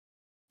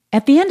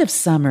At the end of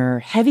summer,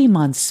 heavy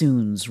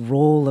monsoons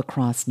roll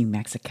across New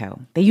Mexico.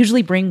 They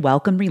usually bring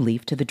welcome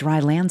relief to the dry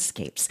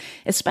landscapes,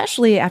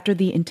 especially after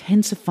the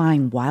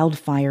intensifying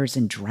wildfires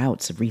and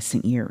droughts of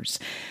recent years.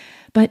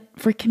 But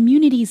for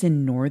communities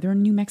in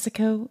northern New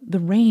Mexico, the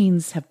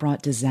rains have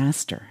brought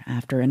disaster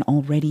after an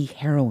already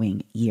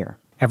harrowing year.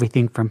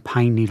 Everything from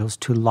pine needles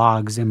to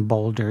logs and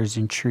boulders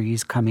and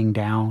trees coming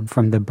down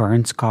from the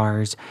burn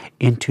scars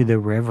into the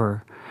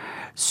river.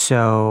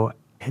 So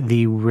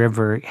the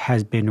river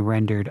has been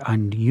rendered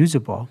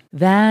unusable.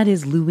 That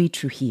is Louis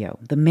Trujillo,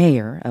 the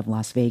mayor of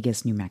Las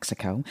Vegas, New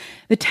Mexico.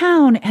 The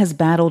town has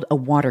battled a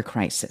water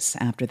crisis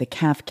after the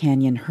Calf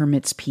Canyon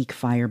Hermit's Peak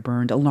fire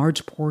burned a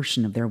large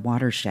portion of their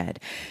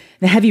watershed.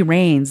 The heavy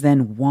rains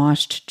then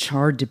washed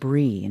charred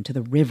debris into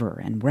the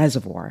river and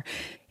reservoir.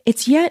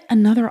 It's yet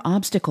another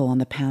obstacle on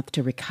the path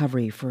to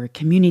recovery for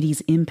communities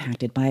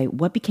impacted by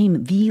what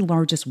became the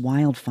largest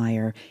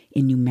wildfire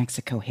in New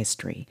Mexico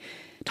history.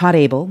 Todd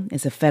Abel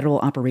is a federal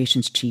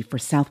operations chief for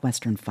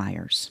Southwestern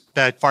Fires.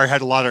 That fire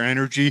had a lot of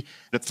energy.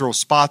 It throws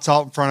spots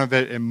out in front of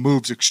it and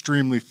moves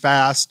extremely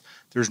fast.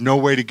 There's no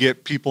way to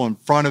get people in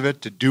front of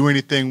it to do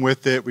anything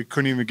with it. We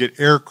couldn't even get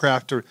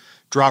aircraft to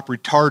drop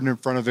retardant in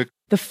front of it.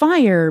 The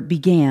fire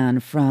began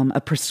from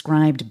a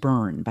prescribed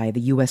burn by the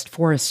U.S.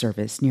 Forest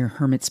Service near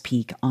Hermit's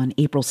Peak on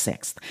April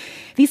 6th.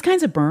 These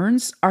kinds of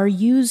burns are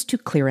used to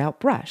clear out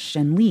brush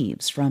and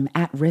leaves from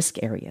at-risk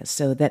areas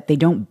so that they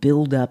don't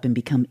build up and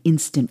become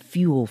instant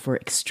fuel for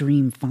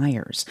extreme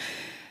fires.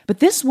 But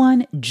this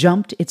one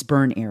jumped its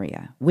burn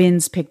area.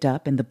 Winds picked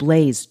up and the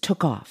blaze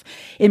took off.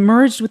 It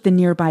merged with the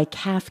nearby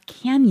Calf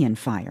Canyon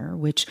fire,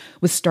 which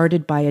was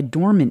started by a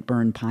dormant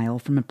burn pile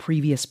from a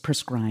previous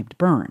prescribed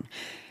burn.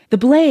 The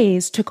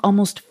blaze took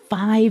almost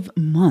 5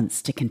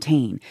 months to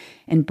contain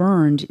and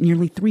burned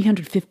nearly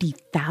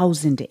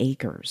 350,000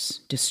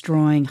 acres,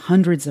 destroying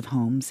hundreds of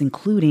homes,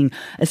 including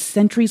a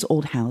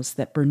centuries-old house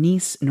that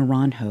Bernice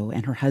Naranjo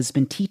and her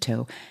husband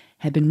Tito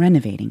had been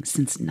renovating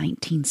since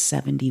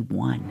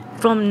 1971.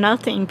 From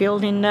nothing,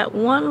 building that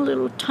one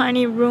little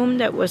tiny room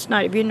that was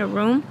not even a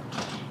room,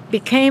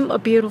 became a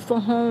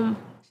beautiful home.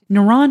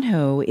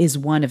 Naranjo is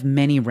one of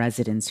many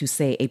residents who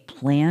say a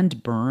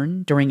planned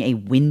burn during a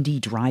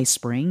windy, dry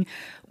spring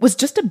was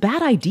just a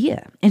bad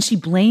idea, and she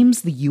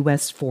blames the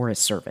U.S.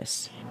 Forest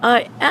Service.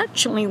 I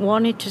actually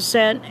wanted to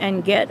send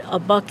and get a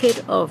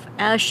bucket of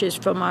ashes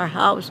from our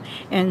house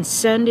and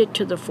send it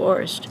to the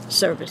Forest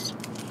Service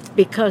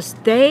because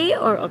they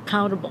are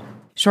accountable.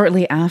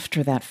 Shortly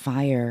after that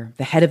fire,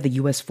 the head of the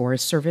U.S.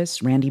 Forest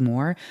Service, Randy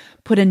Moore,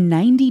 put a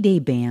 90-day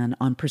ban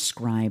on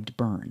prescribed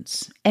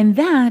burns. And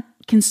that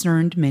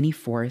concerned many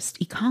forest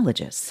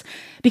ecologists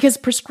because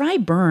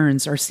prescribed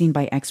burns are seen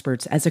by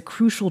experts as a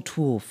crucial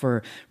tool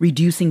for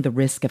reducing the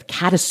risk of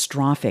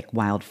catastrophic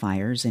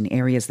wildfires in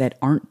areas that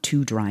aren't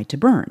too dry to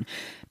burn.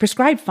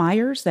 Prescribed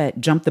fires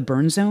that jump the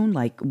burn zone,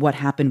 like what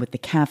happened with the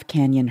Calf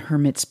Canyon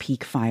Hermit's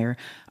Peak fire,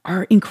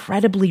 are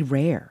incredibly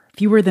rare.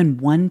 Fewer than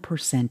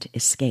 1%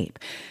 escape.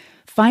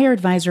 Fire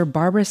advisor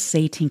Barbara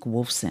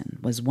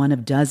Saytink-Wolfson was one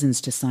of dozens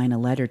to sign a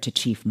letter to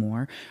Chief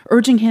Moore,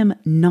 urging him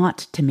not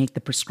to make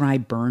the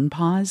prescribed burn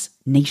pause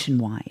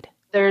nationwide.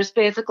 There's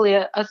basically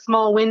a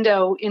small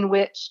window in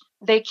which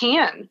they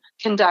can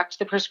conduct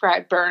the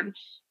prescribed burn,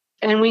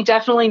 and we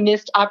definitely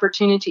missed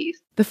opportunities.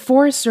 The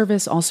Forest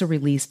Service also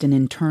released an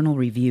internal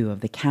review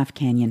of the Calf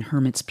Canyon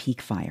Hermit's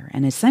Peak fire,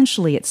 and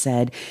essentially it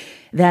said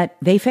that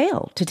they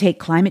failed to take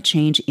climate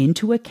change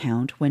into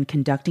account when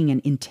conducting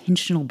an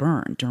intentional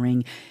burn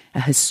during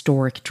a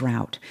historic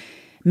drought.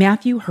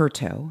 Matthew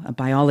Hurto, a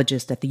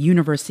biologist at the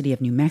University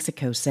of New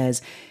Mexico,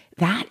 says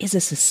that is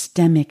a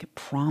systemic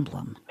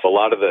problem. A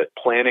lot of the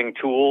planning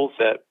tools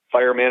that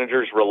fire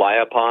managers rely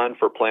upon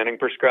for planning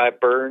prescribed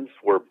burns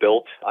were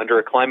built under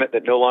a climate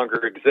that no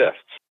longer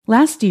exists.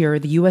 Last year,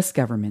 the U.S.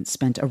 government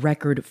spent a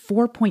record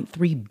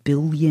 $4.3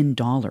 billion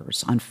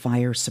on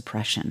fire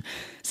suppression,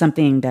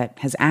 something that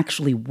has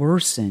actually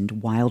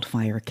worsened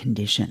wildfire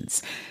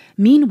conditions.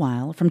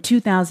 Meanwhile, from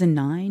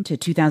 2009 to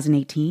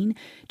 2018,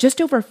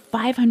 just over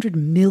 $500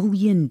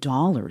 million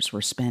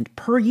were spent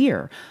per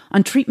year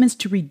on treatments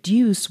to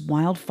reduce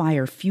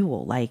wildfire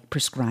fuel like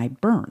prescribed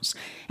burns.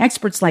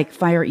 Experts like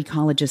fire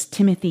ecologist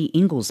Timothy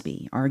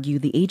Inglesby argue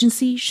the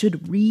agency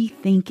should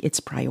rethink its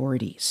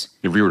priorities.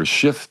 If we were to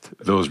shift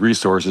those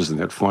resources and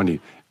that funding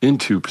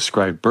into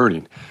prescribed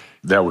burning,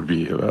 that would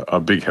be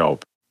a big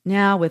help.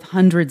 Now, with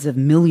hundreds of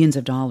millions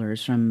of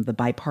dollars from the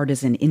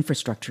bipartisan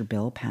infrastructure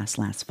bill passed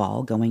last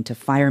fall going to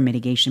fire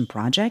mitigation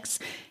projects,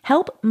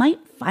 help might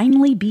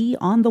finally be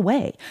on the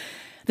way.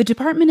 The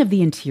Department of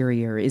the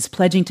Interior is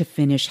pledging to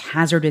finish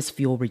hazardous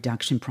fuel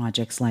reduction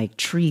projects like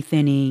tree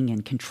thinning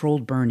and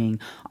controlled burning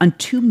on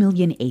 2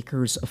 million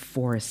acres of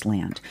forest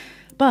land.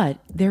 But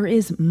there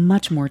is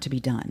much more to be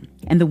done,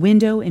 and the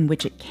window in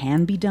which it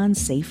can be done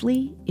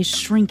safely is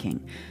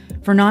shrinking.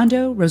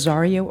 Fernando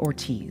Rosario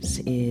Ortiz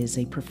is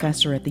a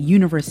professor at the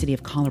University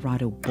of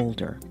Colorado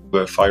Boulder.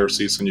 The fire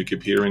season, you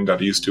keep hearing that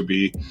used to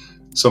be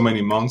so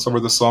many months over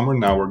the summer.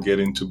 Now we're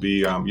getting to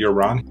be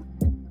year-round.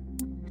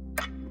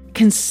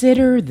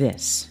 Consider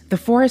this. The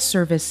Forest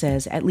Service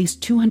says at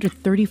least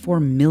 234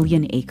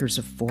 million acres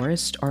of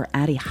forest are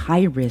at a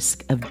high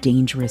risk of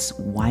dangerous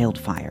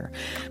wildfire.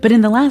 But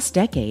in the last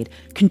decade,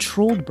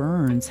 controlled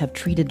burns have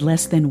treated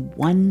less than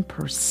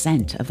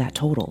 1% of that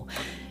total.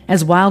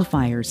 As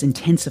wildfires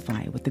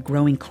intensify with the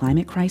growing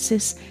climate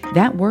crisis,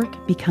 that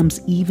work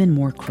becomes even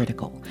more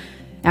critical.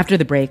 After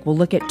the break, we'll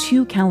look at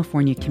 2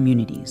 California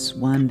communities,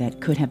 one that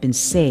could have been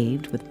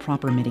saved with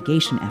proper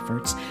mitigation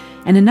efforts,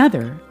 and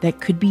another that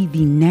could be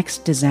the next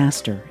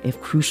disaster if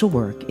crucial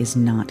work is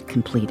not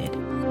completed.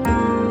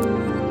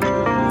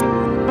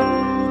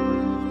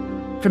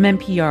 From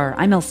NPR,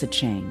 I'm Elsa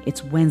Chang.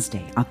 It's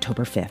Wednesday,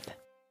 October 5th.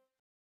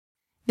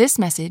 This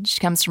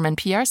message comes from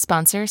NPR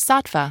sponsor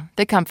Saatva,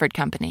 the comfort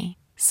company.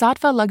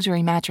 Saatva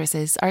luxury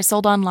mattresses are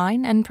sold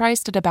online and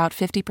priced at about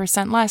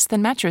 50% less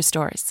than mattress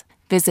stores.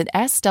 Visit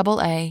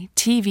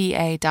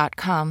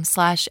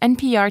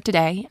SAATVA.com/NPR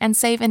today and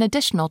save an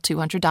additional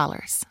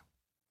 $200.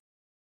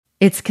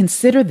 It's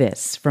Consider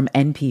This from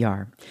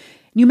NPR.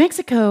 New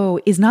Mexico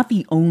is not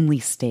the only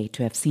state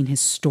to have seen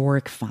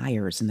historic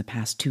fires in the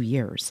past 2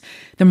 years.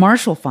 The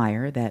Marshall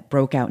Fire that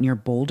broke out near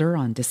Boulder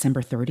on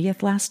December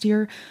 30th last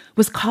year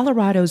was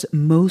Colorado's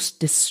most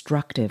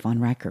destructive on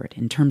record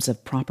in terms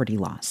of property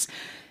loss.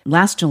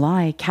 Last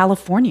July,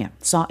 California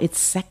saw its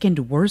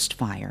second worst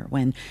fire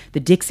when the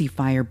Dixie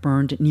Fire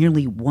burned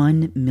nearly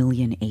 1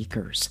 million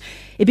acres.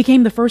 It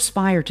became the first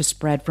fire to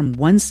spread from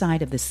one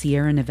side of the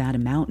Sierra Nevada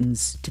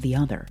mountains to the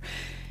other.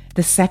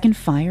 The second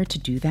fire to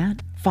do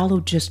that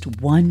followed just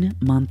 1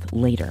 month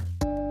later.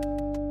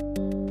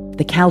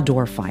 The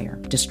Caldor Fire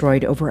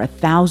destroyed over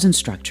 1,000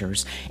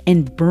 structures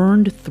and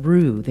burned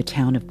through the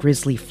town of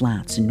Grizzly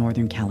Flats in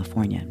Northern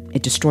California.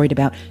 It destroyed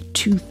about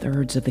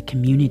 2/3 of the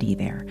community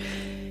there.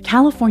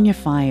 California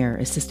Fire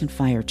Assistant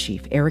Fire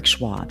Chief Eric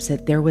Schwab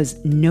said there was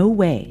no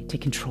way to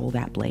control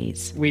that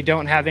blaze. We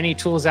don't have any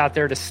tools out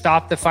there to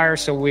stop the fire,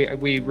 so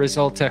we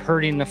result to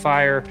hurting the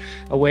fire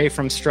away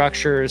from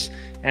structures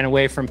and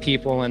away from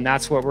people, and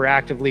that's what we're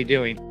actively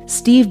doing.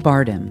 Steve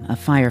Bardem, a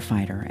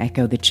firefighter,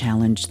 echoed the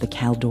challenge the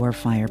Caldor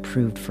Fire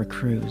proved for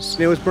crews.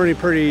 It was burning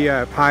pretty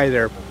high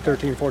there,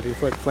 13,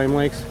 14-foot flame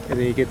lengths, and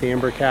then you get the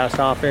ember cast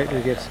off it, and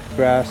it gets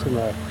grass, and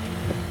the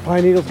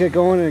pine needles get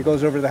going, and it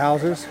goes over the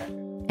houses.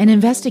 An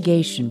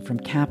investigation from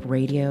Cap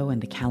Radio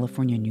and the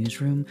California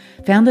newsroom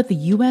found that the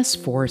U.S.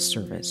 Forest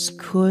Service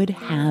could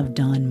have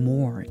done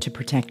more to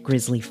protect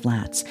Grizzly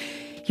Flats.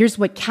 Here's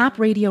what Cap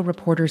Radio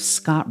reporter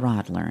Scott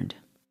Rod learned.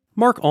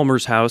 Mark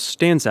Ulmer's house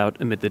stands out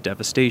amid the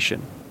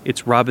devastation.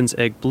 It's robin's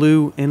egg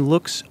blue and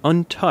looks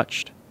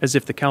untouched, as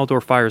if the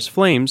Caldor Fire's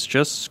flames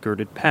just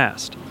skirted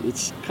past.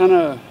 It's kind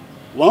of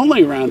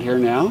lonely around here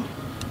now.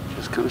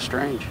 Just kind of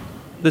strange.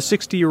 The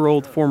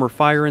 60-year-old former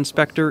fire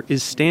inspector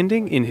is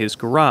standing in his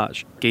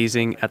garage,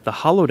 gazing at the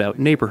hollowed-out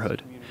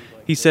neighborhood.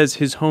 He says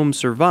his home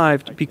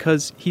survived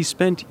because he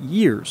spent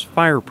years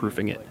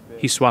fireproofing it.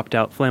 He swapped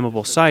out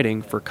flammable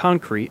siding for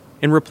concrete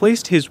and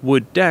replaced his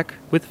wood deck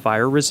with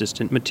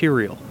fire-resistant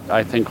material.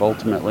 I think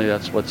ultimately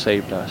that's what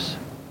saved us.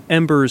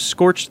 Embers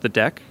scorched the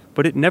deck,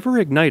 but it never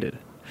ignited.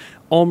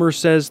 Ulmer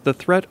says the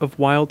threat of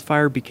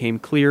wildfire became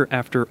clear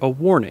after a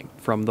warning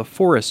from the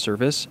Forest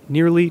Service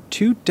nearly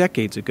 2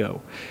 decades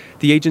ago.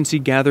 The agency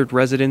gathered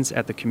residents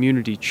at the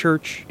community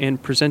church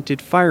and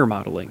presented fire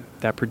modeling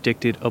that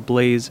predicted a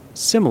blaze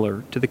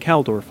similar to the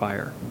Caldor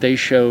Fire. They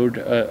showed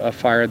a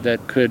fire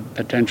that could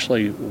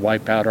potentially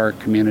wipe out our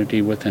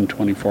community within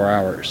 24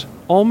 hours.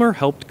 Ulmer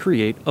helped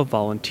create a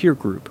volunteer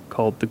group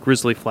called the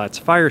Grizzly Flats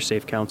Fire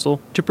Safe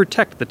Council to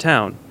protect the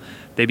town.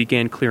 They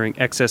began clearing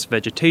excess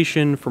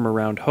vegetation from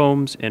around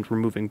homes and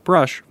removing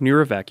brush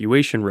near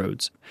evacuation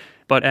roads.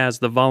 But as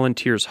the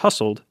volunteers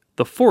hustled,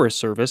 the Forest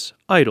Service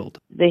idled.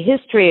 The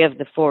history of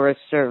the Forest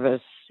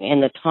Service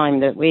in the time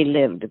that we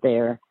lived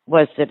there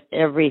was that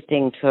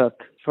everything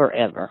took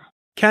forever.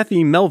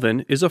 Kathy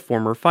Melvin is a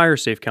former Fire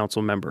Safe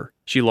Council member.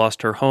 She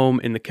lost her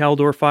home in the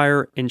Caldor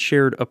Fire and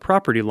shared a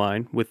property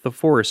line with the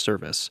Forest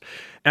Service.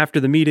 After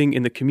the meeting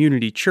in the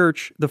community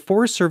church, the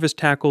Forest Service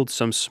tackled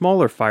some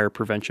smaller fire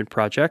prevention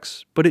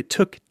projects, but it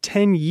took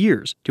 10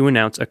 years to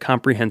announce a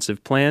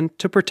comprehensive plan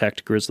to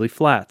protect Grizzly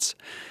Flats.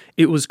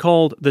 It was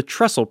called the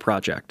Trestle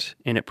Project,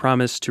 and it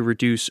promised to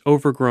reduce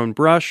overgrown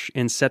brush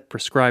and set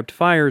prescribed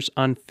fires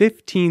on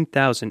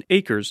 15,000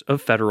 acres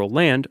of federal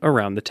land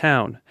around the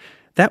town.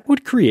 That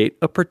would create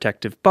a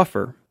protective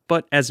buffer,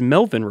 but as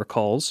Melvin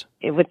recalls,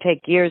 it would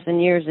take years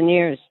and years and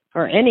years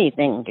for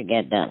anything to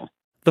get done.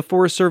 The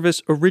Forest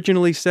Service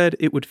originally said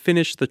it would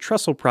finish the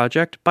Trestle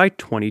Project by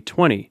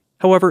 2020.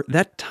 However,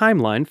 that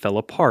timeline fell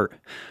apart.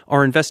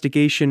 Our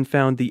investigation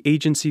found the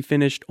agency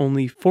finished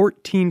only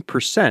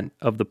 14%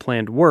 of the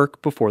planned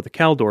work before the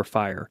Caldor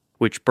Fire,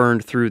 which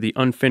burned through the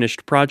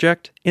unfinished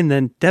project and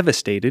then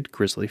devastated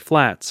Grizzly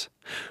Flats.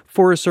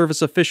 Forest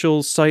Service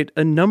officials cite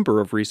a number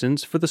of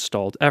reasons for the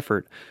stalled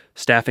effort: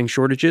 staffing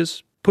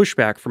shortages,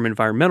 pushback from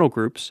environmental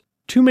groups,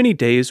 too many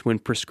days when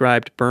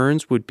prescribed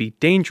burns would be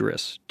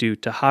dangerous due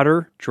to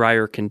hotter,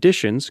 drier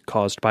conditions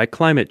caused by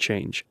climate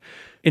change.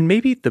 And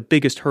maybe the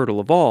biggest hurdle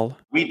of all,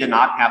 we did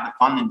not have the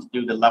funding to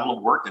do the level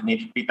of work that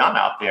needed to be done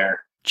out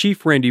there.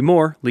 Chief Randy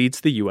Moore leads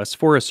the U.S.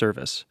 Forest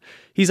Service.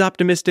 He's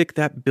optimistic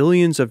that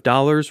billions of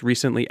dollars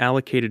recently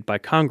allocated by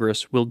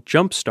Congress will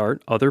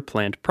jumpstart other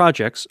planned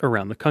projects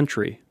around the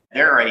country.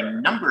 There are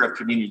a number of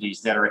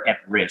communities that are at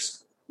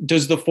risk.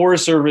 Does the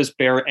Forest Service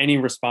bear any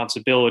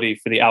responsibility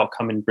for the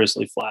outcome in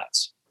Grizzly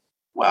Flats?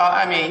 Well,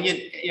 I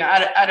mean,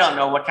 I don't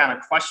know what kind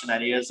of question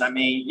that is. I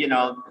mean,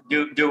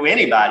 do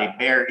anybody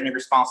bear any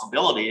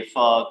responsibility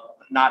for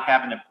not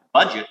having a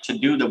budget to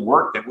do the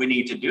work that we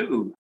need to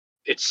do?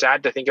 It's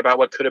sad to think about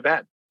what could have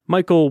been.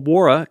 Michael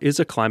Wara is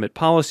a climate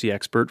policy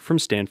expert from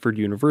Stanford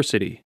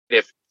University.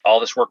 If all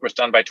this work was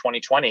done by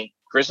 2020,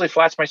 Grizzly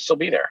Flats might still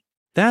be there.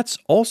 That's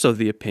also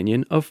the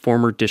opinion of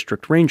former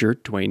District Ranger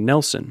Dwayne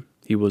Nelson.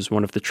 He was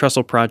one of the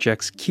Trestle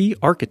Project's key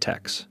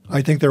architects.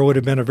 I think there would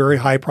have been a very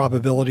high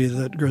probability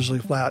that Grizzly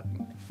Flat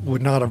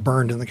would not have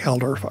burned in the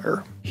Caldor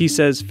fire. He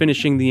says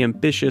finishing the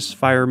ambitious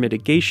fire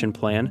mitigation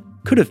plan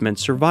could have meant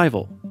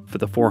survival for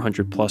the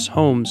 400-plus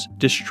homes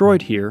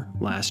destroyed here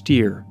last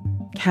year.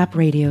 Cap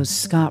Radio's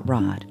Scott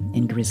Rod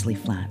in Grizzly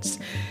Flats.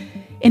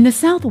 In the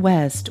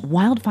Southwest,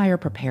 wildfire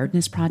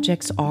preparedness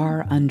projects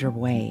are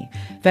underway.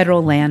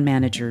 Federal land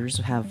managers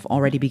have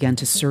already begun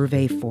to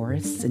survey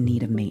forests in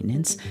need of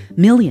maintenance.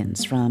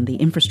 Millions from the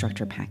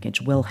infrastructure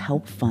package will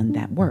help fund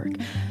that work.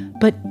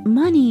 But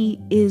money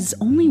is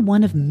only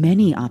one of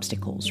many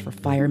obstacles for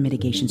fire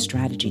mitigation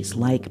strategies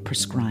like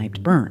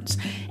prescribed burns.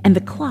 And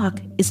the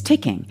clock is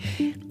ticking.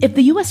 If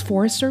the U.S.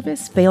 Forest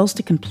Service fails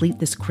to complete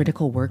this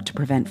critical work to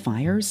prevent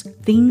fires,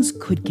 things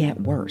could get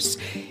worse.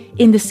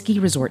 In the ski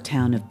resort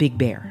town of Big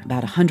Bear,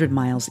 about 100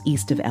 miles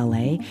east of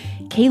L.A.,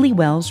 Kaylee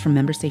Wells from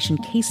member station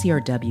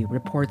KCRW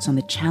reports on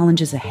the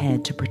challenges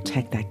ahead to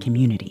protect that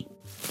community.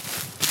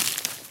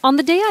 On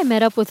the day I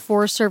met up with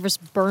Forest Service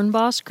burn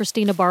boss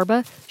Christina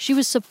Barba, she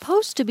was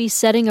supposed to be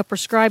setting a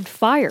prescribed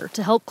fire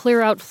to help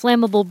clear out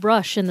flammable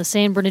brush in the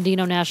San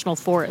Bernardino National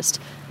Forest.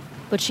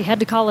 But she had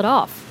to call it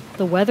off.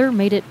 The weather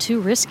made it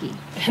too risky.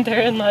 And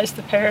therein lies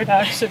the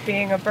paradox of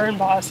being a burn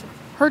boss.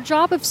 Her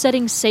job of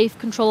setting safe,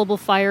 controllable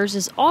fires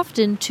is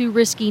often too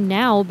risky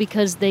now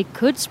because they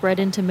could spread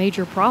into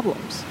major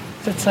problems.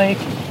 It's like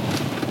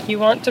you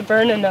want to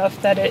burn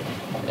enough that it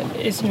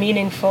is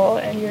meaningful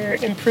and you're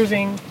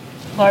improving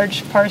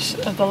large parts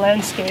of the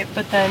landscape,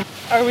 but then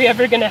are we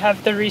ever going to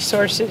have the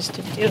resources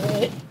to do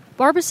it?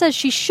 Barba says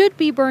she should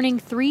be burning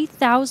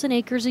 3,000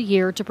 acres a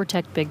year to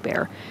protect Big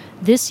Bear.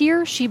 This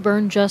year, she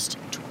burned just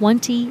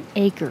 20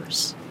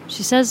 acres.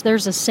 She says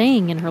there's a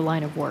saying in her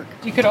line of work.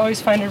 You could always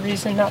find a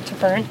reason not to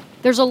burn.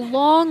 There's a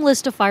long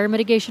list of fire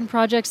mitigation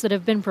projects that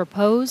have been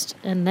proposed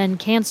and then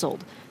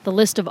canceled. The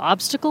list of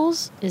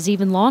obstacles is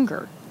even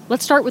longer.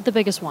 Let's start with the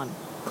biggest one,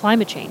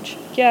 climate change.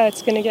 Yeah,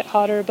 it's going to get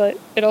hotter, but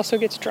it also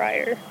gets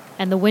drier.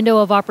 And the window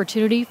of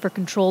opportunity for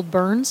controlled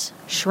burns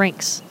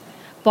shrinks.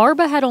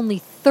 Barba had only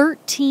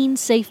 13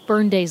 safe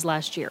burn days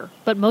last year,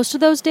 but most of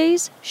those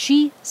days,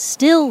 she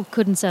still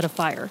couldn't set a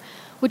fire.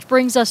 Which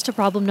brings us to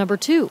problem number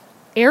 2.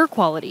 Air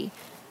quality.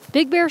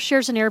 Big Bear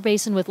shares an air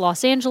basin with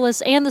Los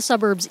Angeles and the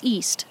suburbs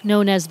east,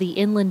 known as the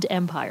Inland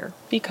Empire.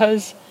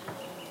 Because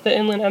the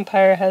Inland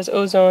Empire has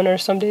ozone, or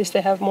some days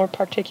they have more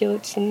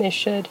particulates than they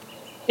should,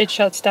 it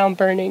shuts down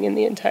burning in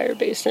the entire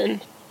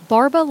basin.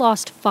 Barba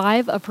lost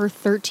 5 of her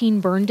 13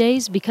 burn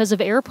days because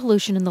of air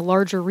pollution in the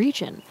larger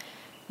region.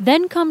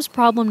 Then comes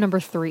problem number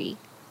 3,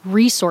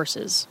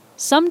 resources.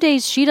 Some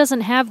days she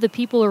doesn't have the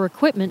people or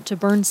equipment to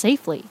burn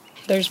safely.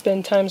 There's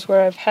been times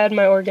where I've had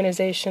my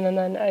organization and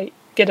then I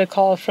get a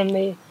call from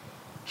the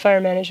fire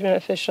management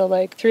official,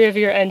 like 3 of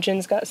your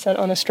engines got sent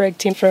on a strike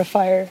team for a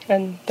fire,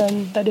 and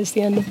then that is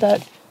the end of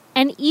that.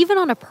 And even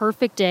on a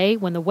perfect day,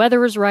 when the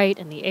weather is right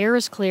and the air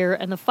is clear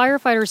and the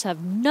firefighters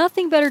have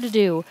nothing better to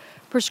do,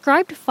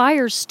 prescribed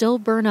fires still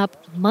burn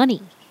up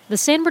money. The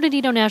San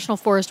Bernardino National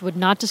Forest would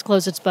not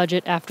disclose its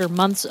budget after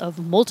months of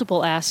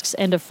multiple asks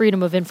and a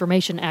Freedom of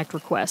Information Act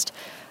request.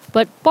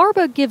 But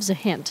Barba gives a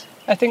hint.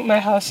 I think my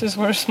house is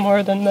worth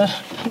more than the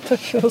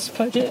fuels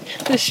budget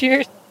this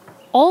year.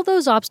 All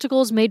those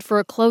obstacles made for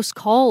a close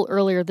call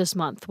earlier this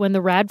month when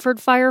the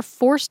Radford fire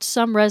forced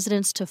some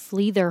residents to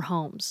flee their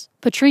homes.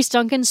 Patrice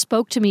Duncan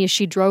spoke to me as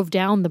she drove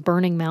down the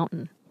burning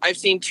mountain. I've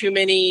seen too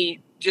many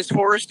just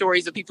horror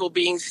stories of people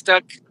being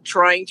stuck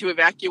trying to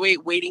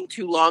evacuate, waiting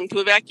too long to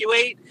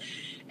evacuate,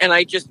 and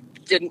I just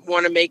didn't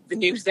want to make the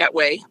news that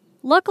way.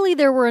 Luckily,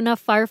 there were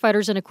enough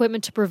firefighters and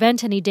equipment to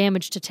prevent any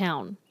damage to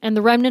town, and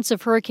the remnants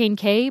of Hurricane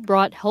K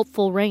brought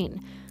helpful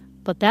rain.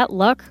 But that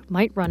luck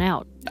might run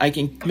out. I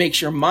can make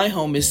sure my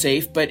home is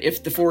safe, but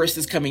if the forest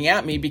is coming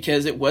at me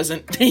because it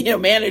wasn't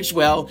managed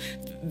well,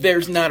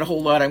 there's not a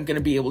whole lot I'm going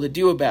to be able to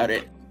do about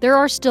it. There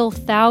are still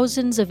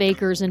thousands of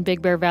acres in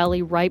Big Bear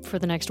Valley ripe for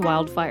the next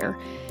wildfire,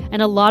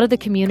 and a lot of the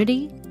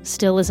community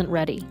still isn't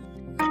ready.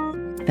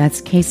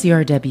 That's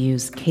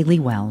KCRW's Kaylee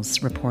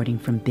Wells reporting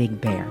from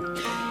Big Bear.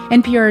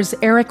 NPR's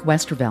Eric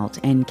Westervelt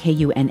and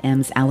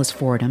KUNM's Alice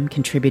Fordham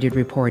contributed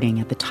reporting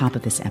at the top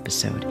of this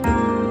episode.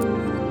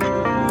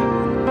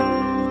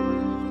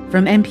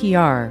 From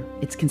NPR,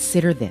 it's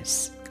Consider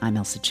This. I'm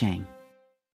Elsa Chang.